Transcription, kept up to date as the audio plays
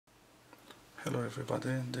Hello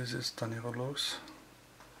everybody, this is Tanirolux.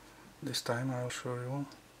 This time I'll show you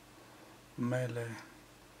Mele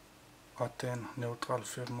A10 neutral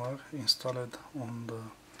firmware installed on the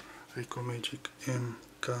Rikomagic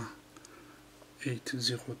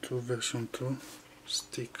MK802 version 2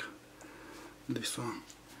 stick, this one.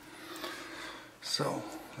 So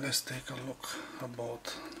let's take a look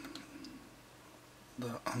about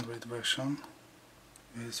the Android version.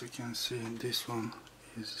 As you can see, this one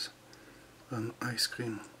is an ice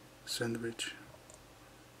cream sandwich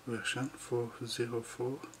version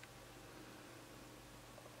 404.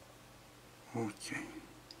 Okay,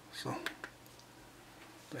 so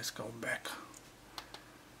let's go back.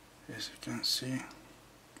 As you can see,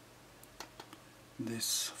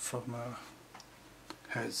 this firmware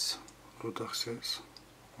has root access.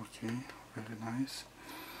 Okay, very nice.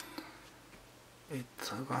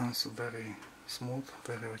 It runs very smooth,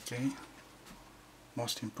 very okay.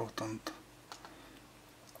 Most important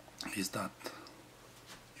is that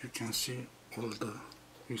you can see all the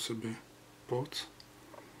USB ports.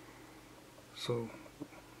 So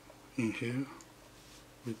in here,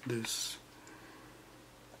 with this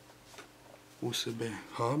USB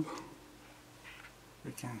hub,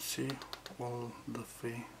 you can see all the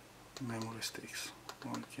 3 memory sticks.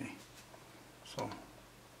 Okay, so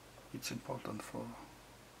it's important for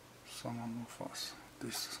someone of us,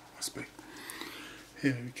 this aspect.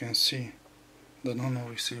 Here you can see the nano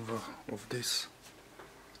receiver of this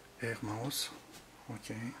air mouse.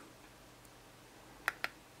 Okay,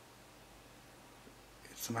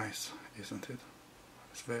 it's nice, isn't it?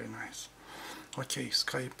 It's very nice. Okay,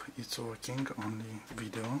 Skype it's working, only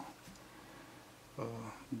video.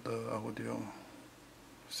 The audio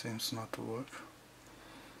seems not to work.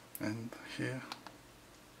 And here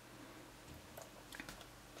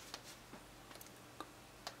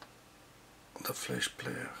the flash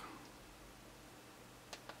player,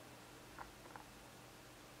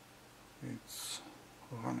 it's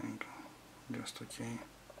running just okay.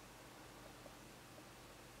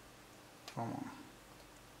 Come on.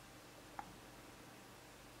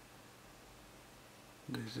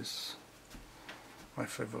 This is my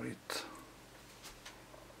favorite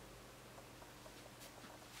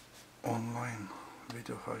online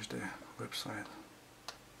video HD website.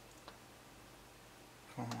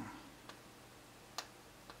 Come on.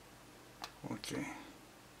 Okay.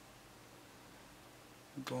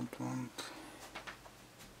 Don't want.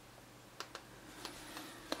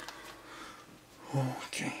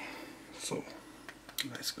 Okay, so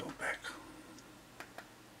let's go back.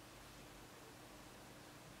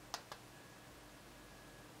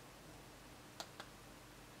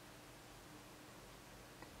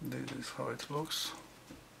 This is how it looks.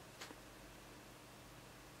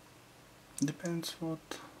 Depends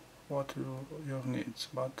what your needs,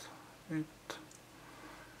 but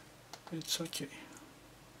it's okay.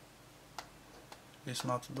 It's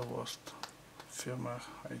not the worst firmware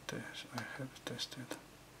I have tested.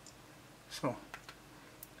 So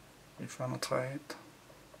if you wanna try it,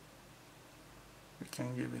 you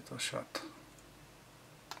can give it a shot.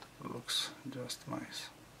 It looks just nice.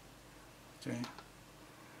 Okay,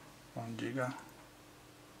 1 giga.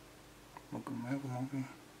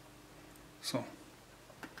 So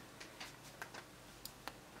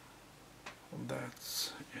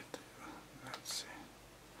that's it. Let's see.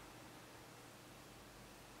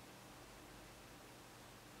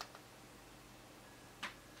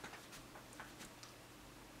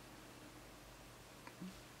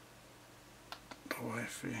 The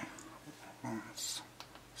Wi-Fi runs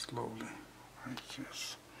slowly, I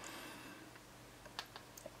guess.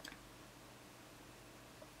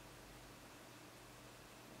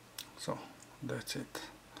 So that's it.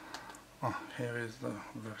 Here is the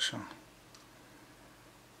version,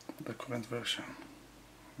 the current version.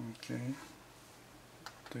 Okay,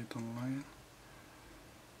 update online,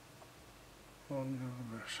 on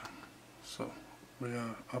your version. So we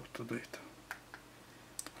are up to date.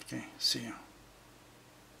 Okay, see you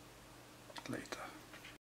later.